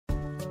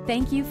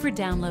Thank you for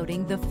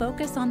downloading the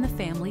Focus on the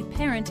Family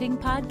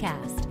Parenting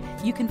Podcast.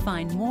 You can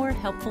find more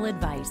helpful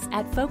advice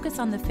at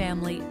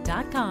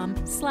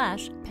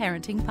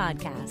focusonthefamily.com/parenting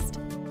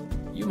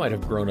podcast. You might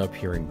have grown up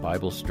hearing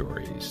Bible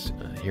stories,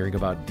 hearing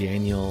about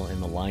Daniel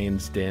and the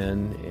lion's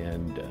den,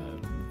 and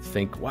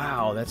think,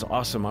 wow, that's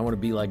awesome. I want to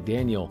be like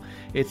Daniel.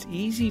 It's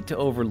easy to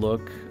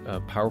overlook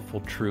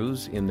powerful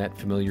truths in that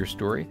familiar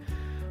story,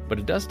 but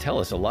it does tell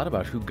us a lot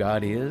about who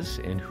God is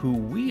and who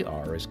we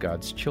are as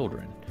God's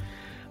children.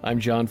 I'm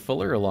John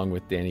Fuller, along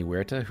with Danny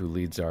Huerta, who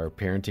leads our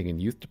parenting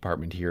and youth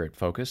department here at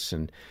Focus.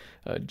 And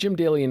Jim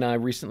Daly and I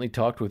recently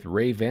talked with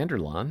Ray Vander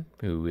Laan,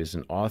 who is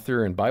an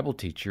author and Bible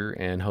teacher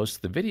and hosts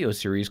the video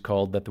series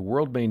called That the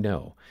World May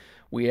Know.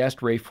 We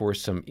asked Ray for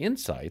some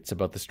insights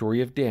about the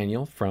story of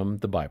Daniel from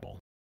the Bible.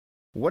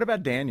 What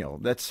about Daniel?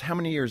 That's how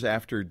many years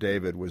after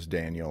David was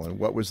Daniel, and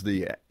what was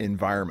the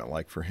environment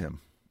like for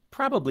him?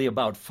 Probably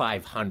about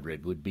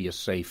 500 would be a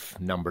safe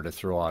number to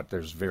throw out.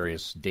 There's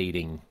various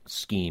dating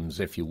schemes,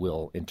 if you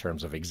will, in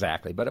terms of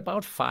exactly, but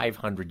about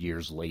 500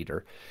 years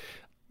later.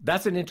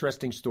 That's an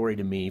interesting story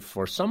to me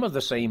for some of the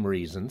same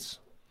reasons.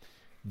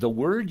 The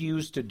word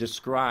used to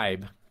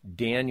describe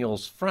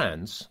Daniel's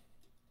friends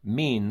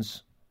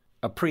means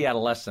a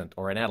pre-adolescent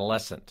or an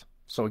adolescent.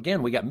 So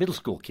again, we got middle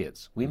school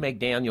kids. We make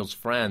Daniel's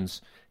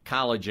friends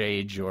college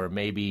age or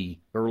maybe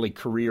early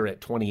career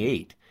at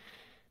 28.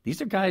 These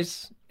are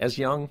guys as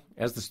young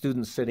as the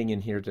students sitting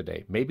in here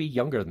today, maybe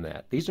younger than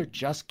that. These are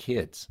just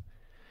kids.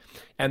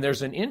 And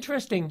there's an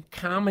interesting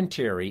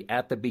commentary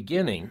at the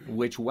beginning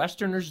which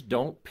Westerners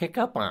don't pick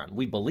up on.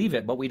 We believe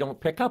it, but we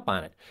don't pick up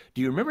on it.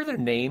 Do you remember their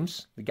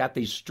names? They got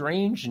these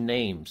strange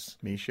names.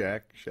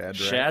 Meshach,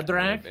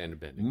 Shadrach, and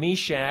Abednego.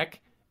 Meshach,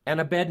 and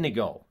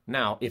Abednego.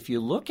 Now, if you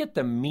look at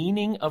the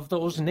meaning of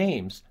those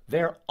names,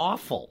 they're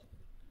awful.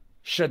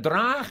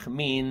 Shadrach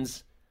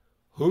means,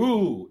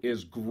 who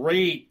is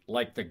great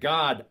like the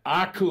god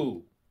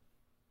Aku?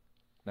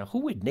 Now, who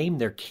would name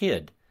their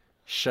kid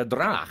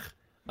Shadrach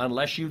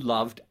unless you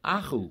loved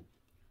Ahu?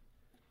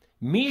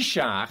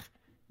 Meshach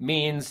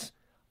means,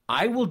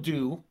 I will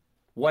do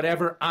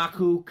whatever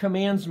Aku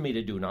commands me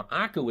to do. Now,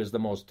 Aku is the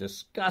most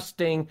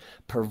disgusting,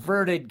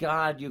 perverted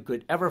god you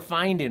could ever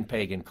find in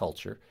pagan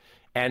culture.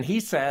 And he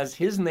says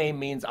his name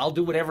means, I'll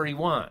do whatever he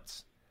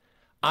wants.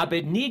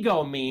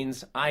 Abednego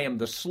means, I am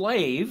the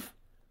slave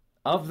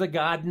of the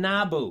god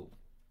Nabu.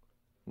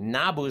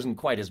 Nabu isn't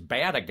quite as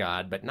bad a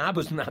god, but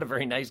Nabu's not a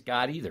very nice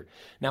god either.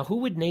 Now, who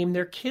would name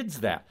their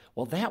kids that?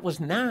 Well, that was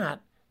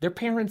not their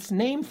parents'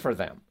 name for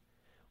them.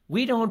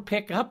 We don't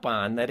pick up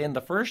on that in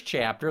the first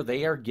chapter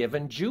they are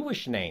given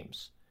Jewish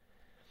names.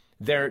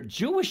 Their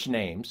Jewish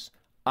names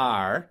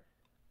are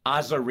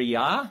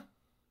Azariah,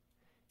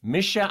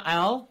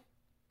 Mishael,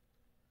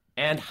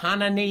 and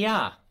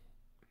Hananiah.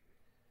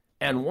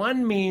 And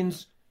one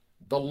means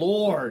the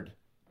Lord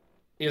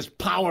is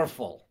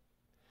powerful.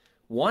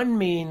 One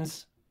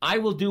means I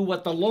will do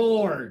what the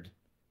Lord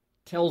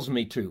tells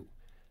me to.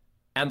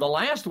 And the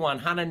last one,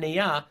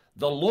 Hananiah,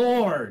 the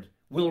Lord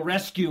will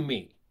rescue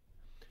me.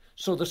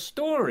 So the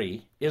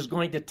story is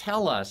going to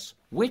tell us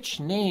which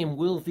name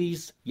will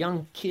these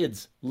young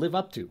kids live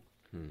up to.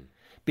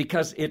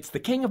 Because it's the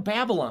king of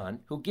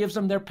Babylon who gives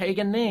them their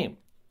pagan name.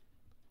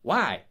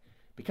 Why?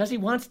 Because he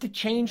wants to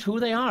change who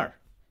they are.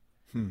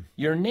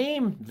 Your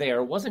name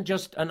there wasn't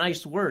just a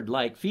nice word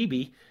like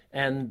Phoebe,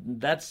 and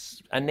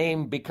that's a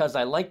name because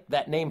I like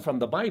that name from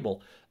the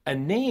Bible. A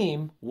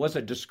name was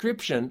a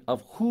description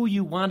of who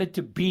you wanted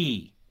to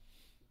be.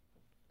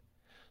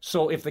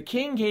 So if the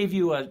king gave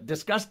you a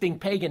disgusting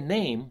pagan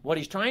name, what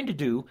he's trying to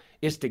do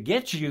is to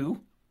get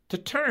you to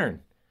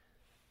turn,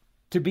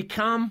 to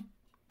become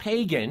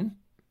pagan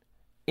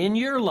in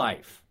your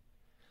life.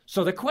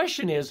 So the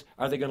question is,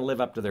 are they going to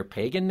live up to their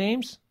pagan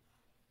names?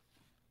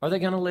 Are they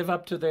going to live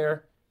up to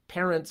their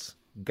parents'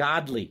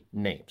 godly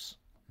names?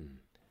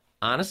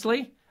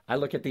 Honestly, I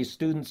look at these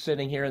students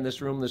sitting here in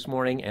this room this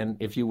morning, and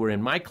if you were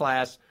in my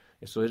class,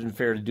 so it isn't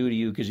fair to do to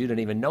you because you didn't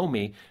even know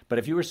me, but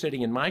if you were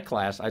sitting in my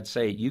class, I'd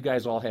say you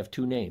guys all have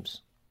two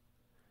names.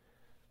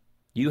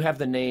 You have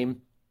the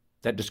name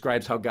that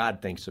describes how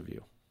God thinks of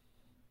you.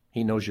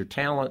 He knows your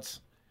talents.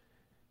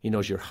 He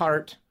knows your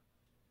heart.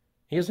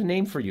 He has a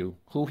name for you,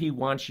 who he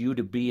wants you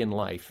to be in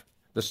life,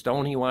 the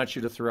stone he wants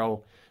you to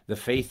throw, the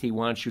faith he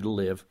wants you to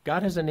live.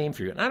 God has a name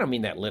for you. And I don't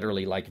mean that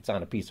literally like it's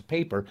on a piece of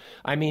paper.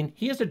 I mean,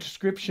 he has a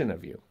description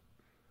of you.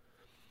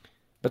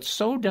 But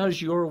so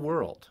does your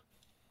world.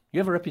 You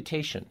have a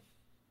reputation.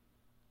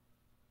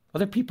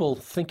 Other people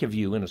think of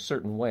you in a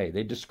certain way.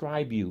 They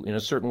describe you in a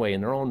certain way in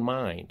their own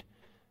mind.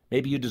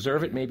 Maybe you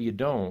deserve it, maybe you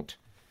don't.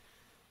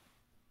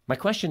 My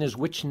question is,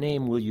 which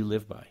name will you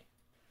live by?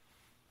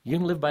 You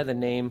going to live by the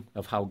name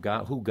of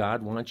who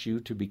God wants you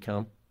to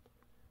become?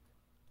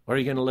 Or are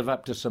you going to live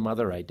up to some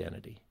other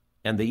identity?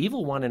 And the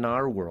evil one in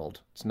our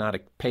world, it's not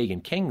a pagan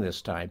king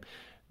this time,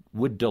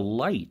 would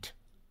delight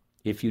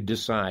if you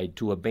decide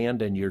to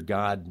abandon your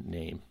God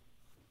name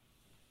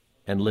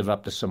and live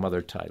up to some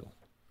other title.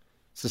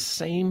 It's the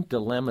same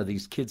dilemma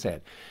these kids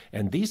had.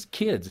 And these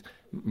kids,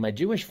 My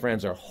Jewish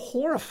friends are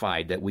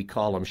horrified that we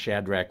call them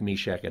Shadrach,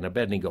 Meshach, and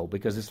Abednego,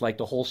 because it's like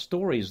the whole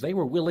story is they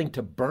were willing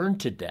to burn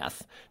to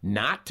death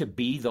not to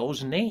be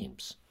those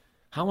names.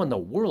 How in the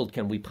world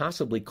can we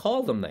possibly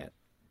call them that?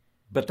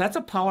 But that's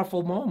a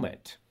powerful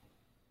moment.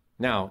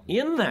 Now,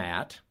 in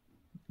that,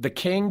 the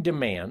king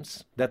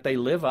demands that they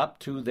live up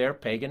to their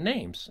pagan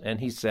names. And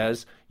he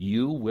says,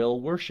 you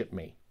will worship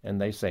me. And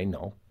they say,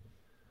 no,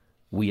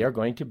 we are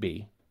going to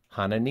be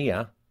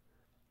Hananiah,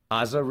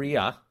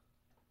 Azariah,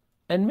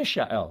 and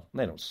Mishael.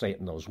 They don't say it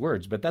in those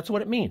words, but that's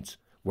what it means.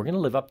 We're going to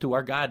live up to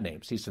our God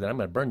names. He said, I'm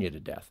going to burn you to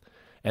death.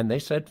 And they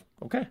said,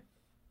 okay,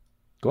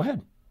 go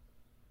ahead.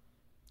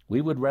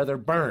 We would rather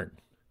burn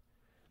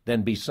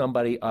than be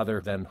somebody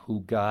other than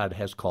who God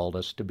has called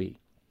us to be.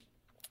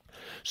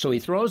 So he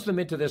throws them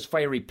into this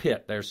fiery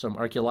pit. There's some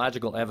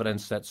archaeological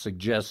evidence that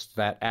suggests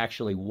that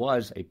actually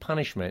was a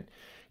punishment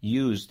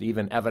used,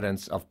 even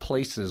evidence of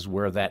places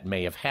where that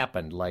may have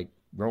happened, like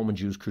Roman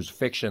Jews'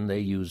 crucifixion. They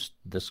used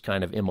this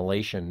kind of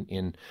immolation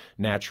in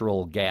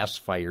natural gas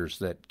fires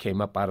that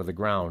came up out of the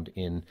ground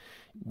in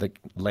the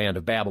land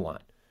of Babylon.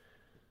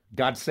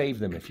 God saved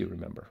them, if you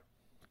remember.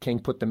 King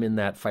put them in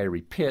that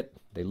fiery pit.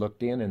 They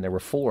looked in, and there were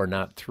 4,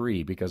 not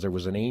 3, because there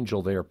was an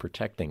angel there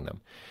protecting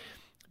them.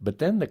 But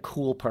then the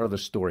cool part of the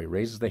story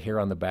raises the hair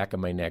on the back of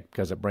my neck,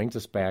 because it brings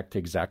us back to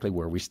exactly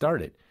where we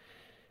started.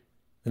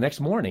 The next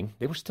morning,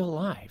 they were still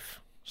alive.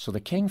 So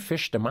the king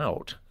fished them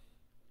out,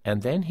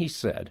 and then he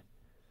said,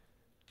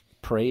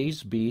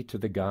 praise be to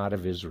the God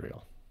of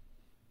Israel,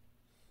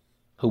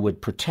 who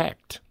would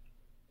protect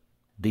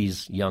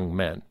these young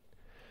men.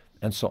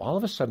 And so all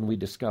of a sudden we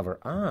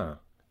discover,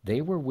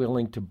 they were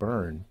willing to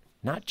burn,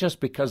 not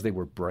just because they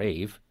were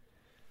brave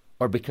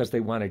or because they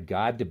wanted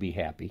God to be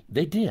happy.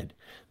 They did.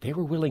 They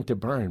were willing to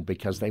burn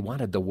because they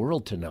wanted the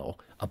world to know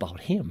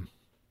about him.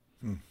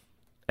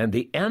 And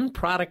the end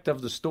product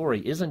of the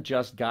story isn't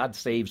just God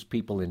saves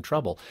people in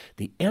trouble.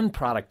 The end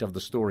product of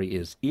the story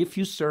is if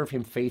you serve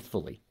him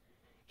faithfully,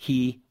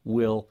 he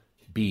will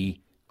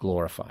be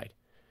glorified.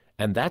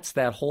 And that's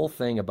that whole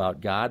thing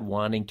about God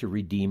wanting to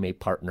redeem a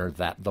partner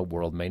that the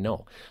world may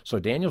know. So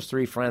Daniel's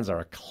 3 friends are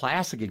a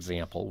classic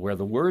example where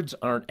the words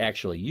aren't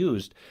actually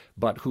used,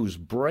 but whose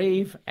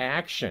brave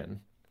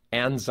action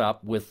ends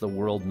up with the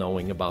world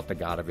knowing about the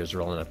God of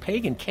Israel, and a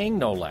pagan king,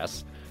 no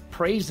less,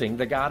 praising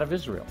the God of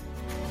Israel.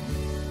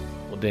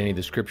 Well, Danny,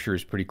 the scripture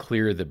is pretty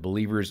clear that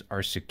believers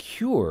are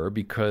secure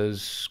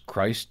because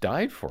Christ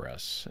died for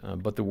us.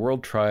 But the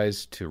world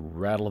tries to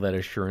rattle that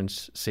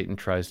assurance. Satan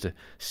tries to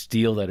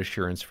steal that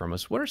assurance from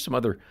us. What are some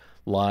other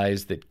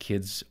lies that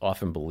kids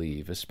often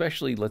believe,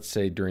 especially, let's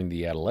say, during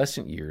the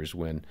adolescent years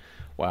when,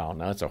 wow,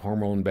 now it's a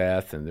hormone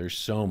bath and there's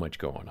so much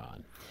going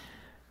on?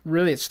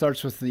 Really, it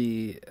starts with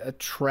the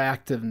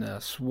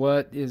attractiveness.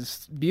 What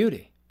is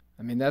beauty?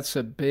 I mean, that's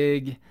a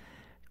big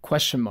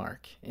question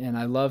mark. And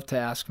I love to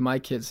ask my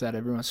kids that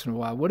every once in a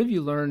while. What have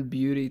you learned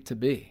beauty to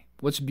be?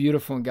 What's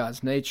beautiful in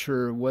God's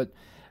nature? What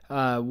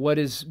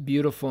is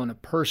beautiful in a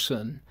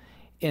person?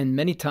 And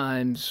many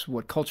times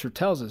what culture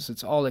tells us,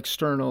 it's all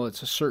external,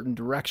 it's a certain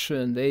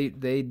direction,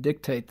 they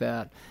dictate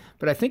that.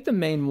 But I think the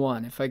main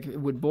one, if I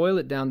would boil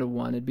it down to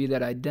one, it'd be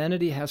that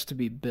identity has to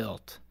be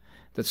built,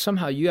 that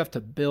somehow you have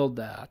to build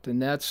that,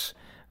 and that's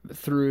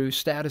through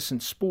status in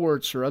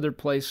sports or other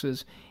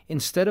places,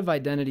 instead of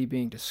identity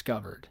being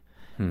discovered.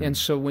 And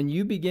so when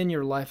you begin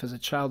your life as a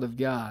child of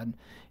God,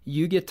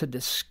 you get to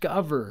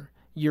discover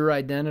your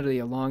identity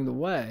along the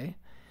way.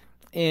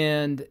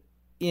 And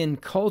in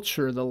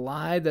culture, the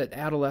lie that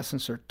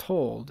adolescents are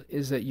told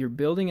is that you're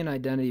building an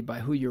identity by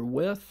who you're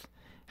with,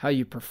 how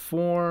you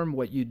perform,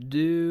 what you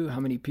do, how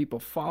many people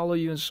follow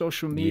you in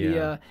social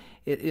media.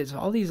 Yeah. It's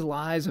all these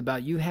lies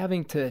about you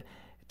having to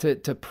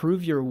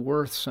prove your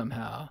worth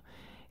somehow.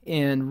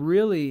 And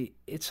really,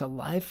 it's a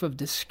life of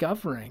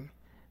discovering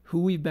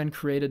who we've been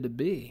created to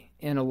be.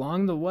 And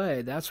along the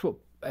way, that's what,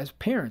 as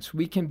parents,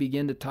 we can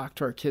begin to talk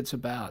to our kids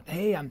about.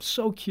 Hey, I'm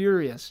so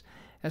curious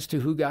as to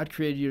who God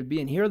created you to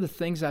be, and here are the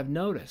things I've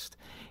noticed.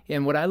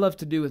 And what I love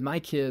to do with my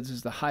kids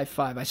is the high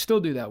five. I still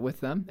do that with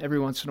them every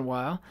once in a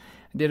while.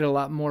 I did it a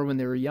lot more when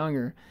they were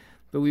younger.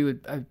 But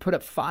I'd put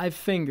up 5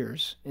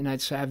 fingers, and I'd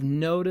say, I've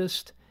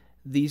noticed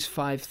these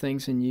 5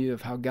 things in you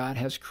of how God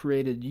has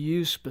created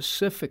you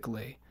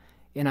specifically,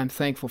 and I'm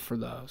thankful for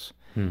those.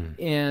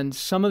 And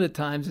some of the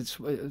times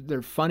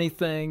they're funny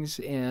things,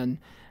 and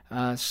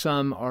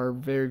some are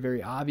very,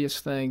 very obvious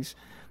things.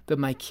 But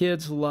my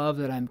kids love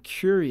that I'm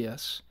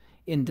curious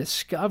in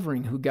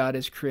discovering who God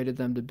has created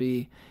them to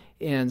be.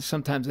 And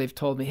sometimes they've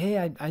told me,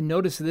 hey, I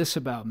noticed this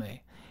about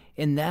me.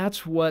 And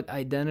that's what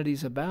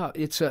identity's about.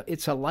 It's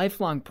a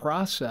lifelong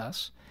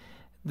process.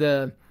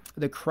 The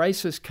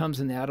crisis comes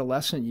in the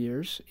adolescent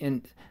years,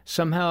 and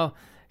somehow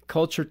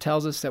culture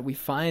tells us that we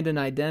find an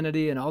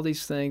identity and all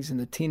these things in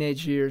the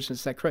teenage years.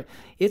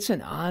 It's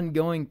an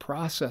ongoing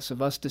process of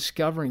us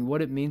discovering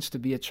what it means to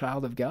be a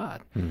child of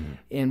God.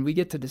 And we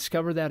get to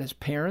discover that as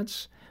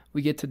parents.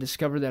 We get to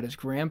discover that as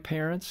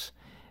grandparents.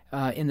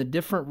 In the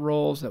different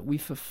roles that we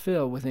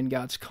fulfill within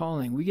God's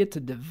calling, we get to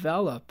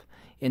develop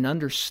an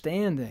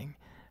understanding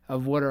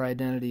of what our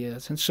identity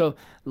is. And so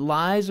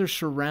lies are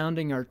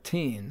surrounding our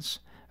teens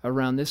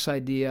around this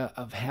idea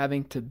of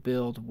having to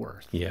build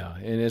worth. Yeah,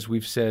 and as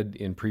we've said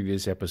in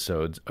previous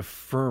episodes,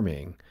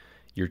 affirming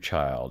your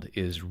child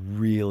is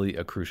really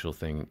a crucial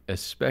thing,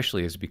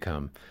 especially as you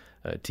become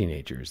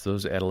teenagers.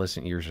 Those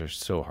adolescent years are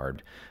so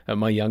hard.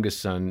 My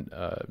youngest son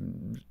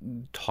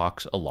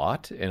talks a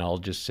lot, and I'll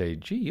just say,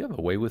 gee, you have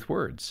a way with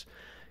words.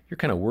 You're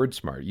kind of word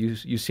smart.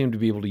 You seem to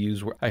be able to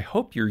use. I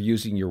hope you're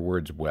using your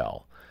words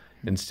well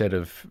instead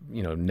of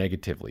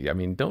negatively. I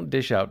mean, don't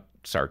dish out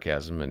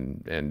sarcasm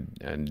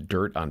and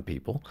dirt on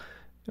people.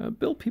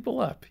 Build people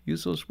up.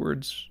 Use those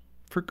words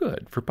for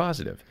good, for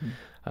positive.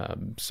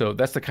 So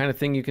that's the kind of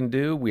thing you can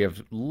do. We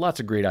have lots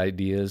of great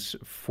ideas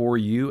for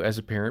you as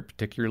a parent,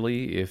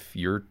 particularly if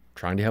you're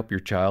trying to help your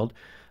child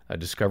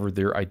discover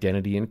their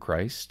identity in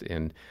Christ.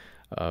 And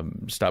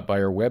stop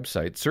by our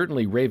website.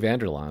 Certainly, Ray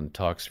Vander Laan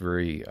talks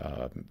very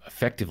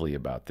effectively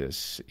about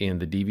this in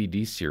the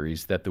DVD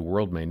series That the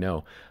World May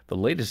Know. The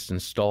latest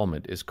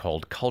installment is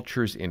called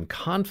Cultures in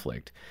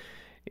Conflict,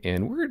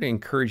 and we're going to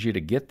encourage you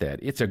to get that.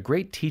 It's a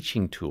great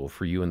teaching tool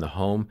for you in the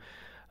home.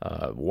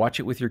 Watch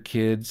it with your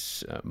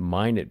kids,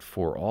 mine it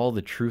for all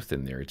the truth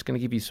in there. It's going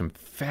to give you some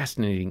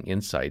fascinating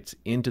insights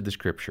into the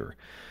Scripture.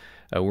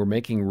 We're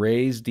making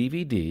Ray's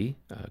DVD,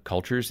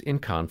 Cultures in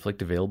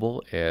Conflict,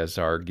 available as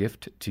our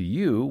gift to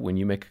you when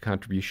you make a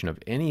contribution of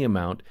any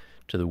amount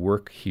to the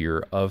work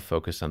here of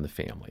Focus on the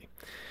Family.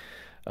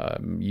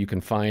 You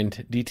can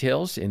find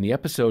details in the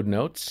episode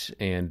notes,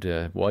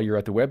 and while you're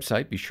at the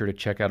website, be sure to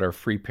check out our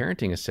free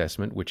parenting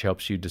assessment, which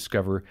helps you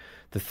discover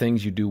the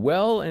things you do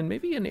well and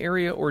maybe an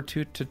area or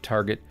two to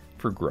target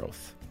for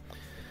growth.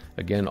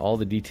 Again, all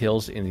the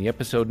details in the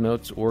episode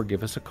notes, or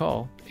give us a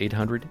call,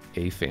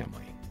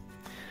 800-A-FAMILY.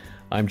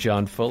 I'm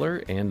John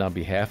Fuller, and on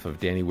behalf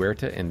of Danny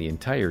Huerta and the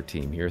entire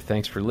team here,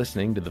 thanks for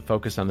listening to the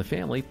Focus on the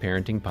Family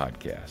Parenting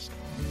Podcast.